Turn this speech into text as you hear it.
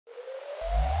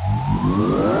Hi,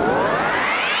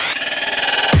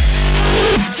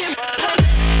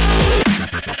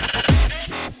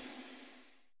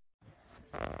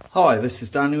 this is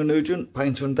Daniel Nugent,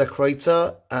 painter and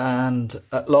decorator, and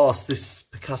at last this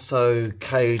Picasso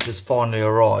cage has finally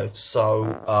arrived. So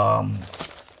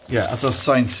yeah, as I was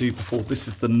saying to you before, this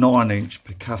is the 9-inch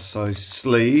Picasso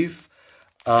sleeve,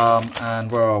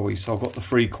 and where are we? So I've got the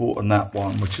 3/4 nap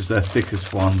one, which is their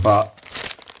thickest one, but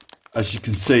as you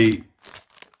can see,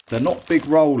 they're not big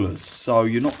rollers, so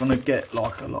you're not going to get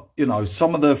like a lot, you know,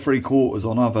 some of the 3/4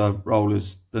 on other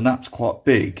rollers, the nap's quite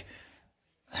big,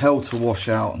 hell to wash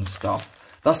out and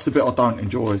stuff. That's the bit I don't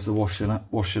enjoy, is the washing out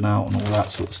and all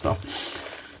that sort of stuff.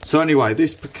 So anyway,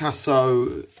 this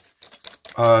Picasso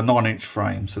 9-inch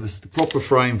frame, so this is the proper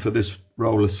frame for this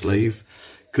roller sleeve,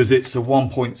 because it's a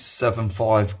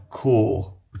 1.75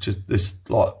 core, which is this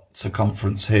like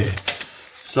circumference here.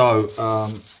 So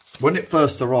when it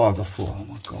first arrived, I thought, oh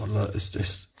my god, look, it's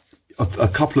just a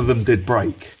couple of them did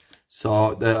break.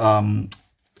 So the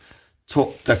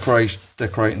Top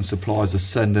decorating supplies are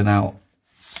sending out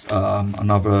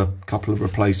another couple of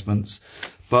replacements.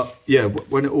 But yeah,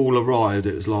 when it all arrived,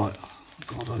 it was like, oh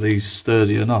god, are these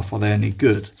sturdy enough? Are they any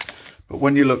good? But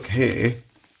when you look here,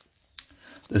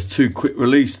 there's two quick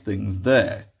release things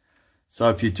there. So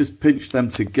if you just pinch them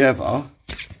together,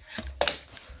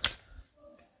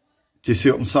 do you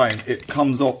see what I'm saying? It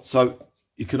comes off, so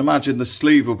you can imagine the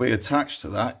sleeve will be attached to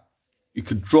that. You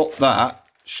could drop that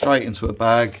straight into a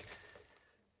bag,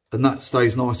 and that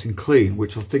stays nice and clean,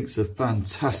 which I think is a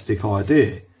fantastic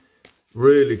idea.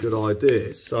 Really good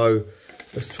idea. So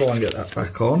let's try and get that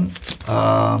back on.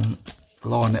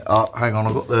 Line it up. Hang on,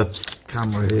 I've got the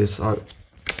camera here. So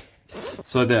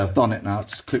there, I've done it now. It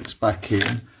just clips back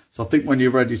in. So I think when you're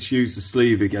ready to use the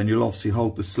sleeve again, you'll obviously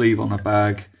hold the sleeve on a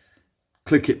bag,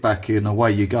 click it back in,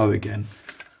 away you go again.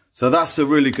 So that's a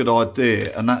really good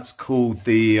idea, and that's called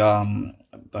the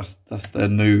that's their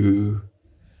new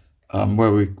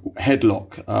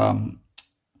headlock.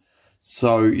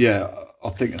 So yeah, I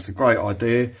think it's a great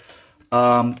idea.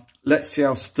 Let's see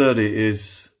how sturdy it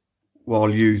is while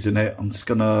using it. I'm just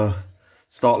gonna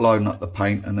start loading up the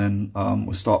paint, and then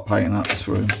we'll start painting out this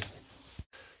room.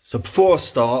 So before I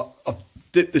start, I've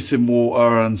dipped this in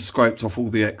water and scraped off all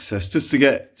the excess just to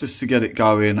get it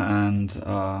going,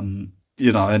 and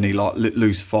you know, any like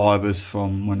loose fibers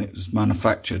from when it was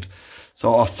manufactured.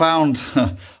 So I found,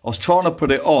 I was trying to put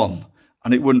it on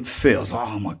and it wouldn't fit. I was like,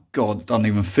 oh my God, it doesn't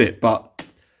even fit. But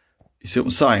you see what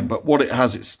I'm saying? But what it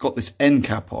has, it's got this end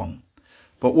cap on.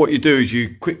 But what you do is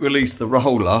you quick release the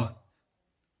roller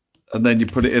and then you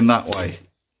put it in that way.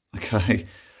 Okay.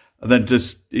 And then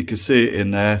just, you can see it in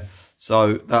there.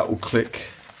 So that will click.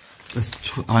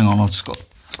 Hang on, I've just got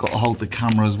to hold the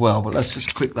camera as well. But let's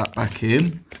just click that back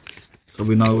in so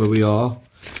we know where we are.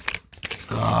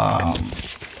 I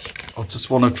just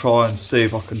want to try and see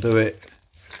if I can do it.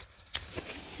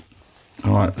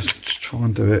 All right, let's just try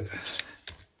and do it.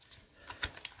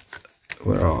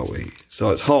 Where are we? So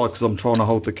it's hard because I'm trying to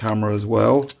hold the camera as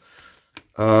well.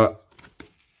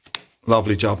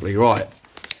 Lovely jubbly. Right,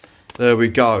 there we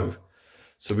go.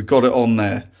 So we got it on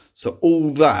there. So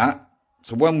all that,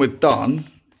 so when we're done,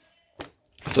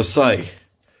 as I say,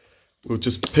 we'll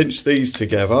just pinch these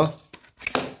together.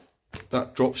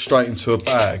 That drops straight into a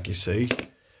bag, you see.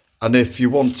 And if you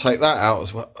want to take that out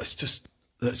as well,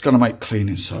 it's going to make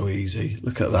cleaning so easy.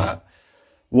 Look at that.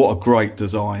 What a great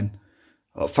design.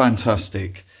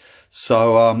 Fantastic.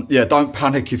 So, yeah, don't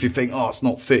panic if you think, oh, it's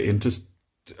not fitting. Just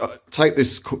take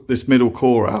this middle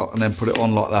core out and then put it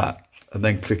on like that. And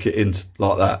then click it in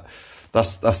like that.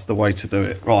 That's the way to do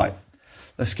it. Right,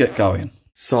 let's get going.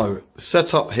 So,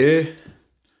 setup here,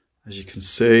 as you can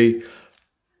see,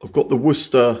 I've got the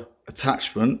Wooster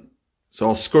attachment. So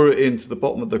I'll screw it into the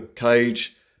bottom of the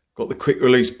cage, got the quick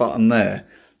release button there.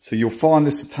 So you'll find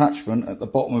this attachment at the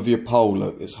bottom of your pole.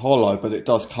 Look, it's hollow, but it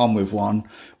does come with one,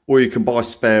 or you can buy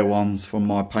spare ones from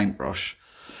my paintbrush.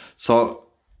 So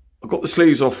I've got the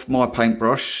sleeves off my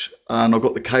paintbrush, and I've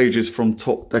got the cages from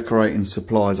Top Decorating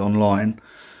Supplies online.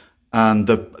 And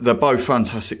they're both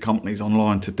fantastic companies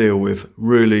online to deal with.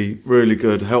 Really, really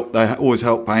good. They always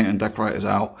help paint and decorators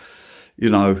out, you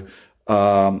know.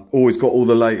 Always got all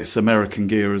the latest American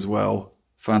gear as well.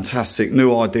 Fantastic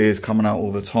new ideas coming out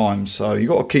all the time, so you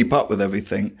got to keep up with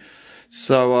everything.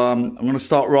 So I'm going to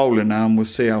start rolling now, and we'll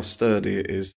see how sturdy it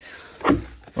is.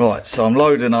 Right, so I'm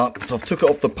loading up. So I've took it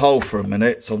off the pole for a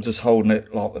minute, so I'm just holding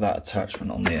it like with that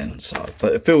attachment on the end. So,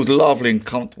 but it feels lovely and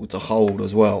comfortable to hold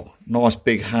as well. Nice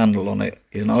big handle on it,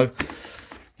 you know,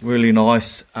 really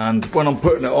nice. And when I'm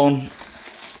putting it on,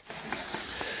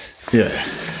 yeah,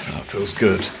 that feels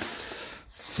good.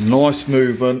 Nice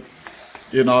movement,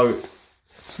 you know,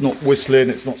 it's not whistling,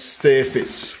 it's not stiff,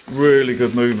 it's really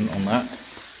good movement on that.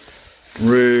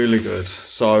 Really good.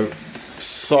 So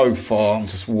far I'm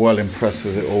just well impressed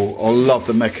with it all. I love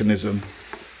the mechanism.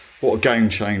 What a game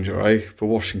changer, eh? For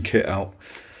washing kit out.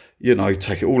 You know,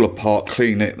 take it all apart,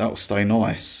 clean it, that'll stay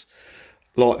nice.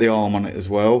 Like the arm on it as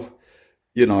well.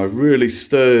 You know, really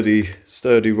sturdy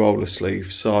roller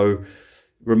sleeve. So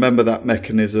remember that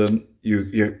mechanism.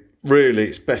 You really,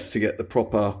 it's best to get the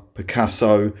proper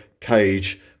Picasso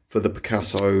cage for the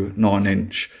Picasso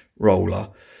 9-inch roller.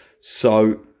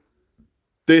 So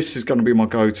this is going to be my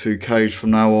go-to cage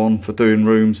from now on for doing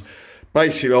rooms.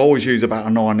 Basically, I always use about a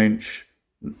 9-inch,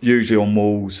 usually on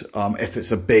walls. If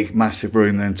it's a big, massive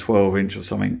room, then 12-inch or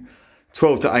something.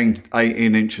 12 to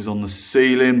 18 inches on the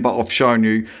ceiling, but I've shown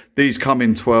you these come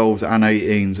in 12s and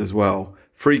 18s as well.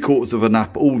 3/4 of a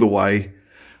nap all the way,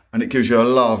 and it gives you a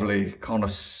lovely kind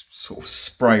of sort of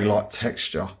spray-like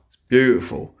texture. It's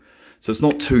beautiful. So it's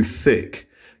not too thick,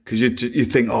 because you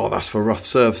think, oh, that's for rough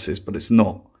surfaces, but it's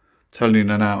not. I'm telling you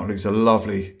now, it's a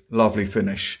lovely, lovely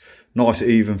finish. Nice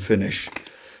even finish.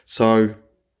 So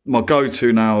my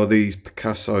go-to now are these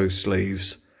Picasso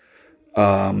sleeves,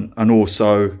 and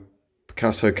also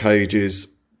Picasso cages.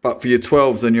 But for your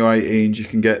 12s and your 18s, you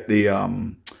can get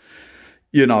the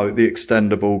you know, the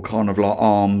extendable kind of like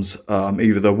arms,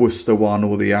 either the Wooster one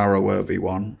or the Arrowworthy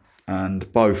one,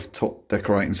 and both Top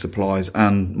Decorating Supplies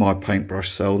and My Paintbrush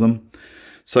sell them.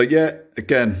 So yeah,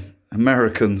 again,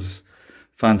 Americans,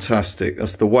 fantastic.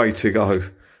 That's the way to go,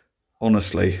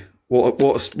 honestly. What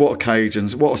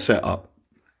occasions, what a setup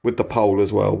with the pole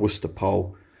as well, Wooster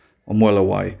pole. I'm well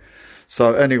away.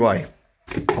 So anyway,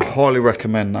 I highly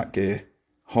recommend that gear,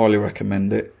 highly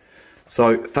recommend it.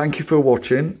 So thank you for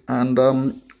watching,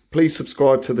 and please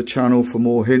subscribe to the channel for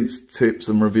more hints, tips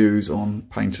and reviews on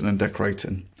painting and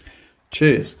decorating.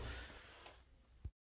 Cheers.